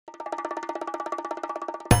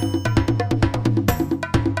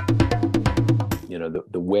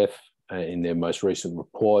The WEF in their most recent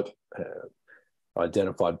report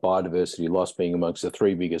identified biodiversity loss being amongst the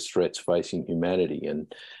three biggest threats facing humanity.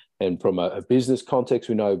 And from a business context,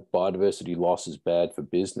 we know biodiversity loss is bad for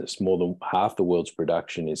business. More than half the world's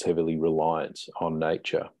production is heavily reliant on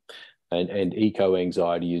nature. And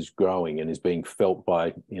eco-anxiety is growing and is being felt by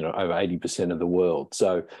over 80% of the world.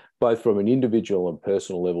 So both from an individual and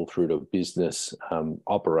personal level through to business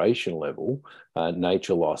operation level,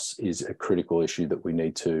 nature loss is a critical issue that we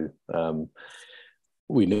need to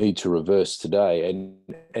reverse today.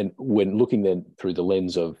 And when looking then through the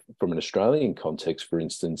lens of, from an Australian context, for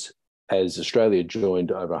instance, as Australia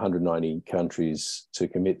joined over 190 countries to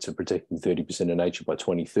commit to protecting 30% of nature by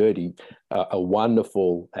 2030, a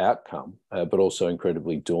wonderful outcome, but also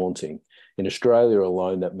incredibly daunting. In Australia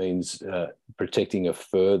alone, that means protecting a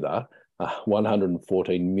further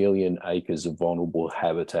 114 million acres of vulnerable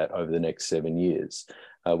habitat over the next 7 years,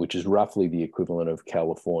 which is roughly the equivalent of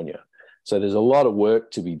California. So there's a lot of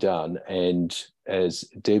work to be done. And as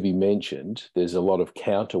Debbie mentioned, there's a lot of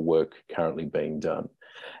counter work currently being done.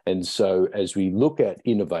 And so as we look at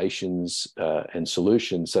innovations and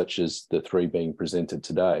solutions such as the three being presented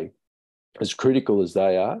today, as critical as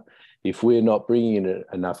they are, if we're not bringing in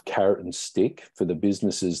enough carrot and stick for the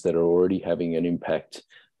businesses that are already having an impact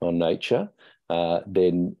on nature,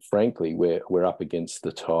 then frankly, we're up against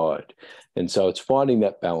the tide. And so it's finding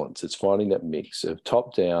that balance, it's finding that mix of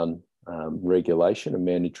top-down regulation and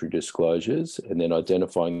mandatory disclosures, and then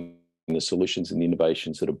identifying the solutions and the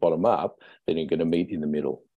innovations that are bottom up that are going to meet in the middle.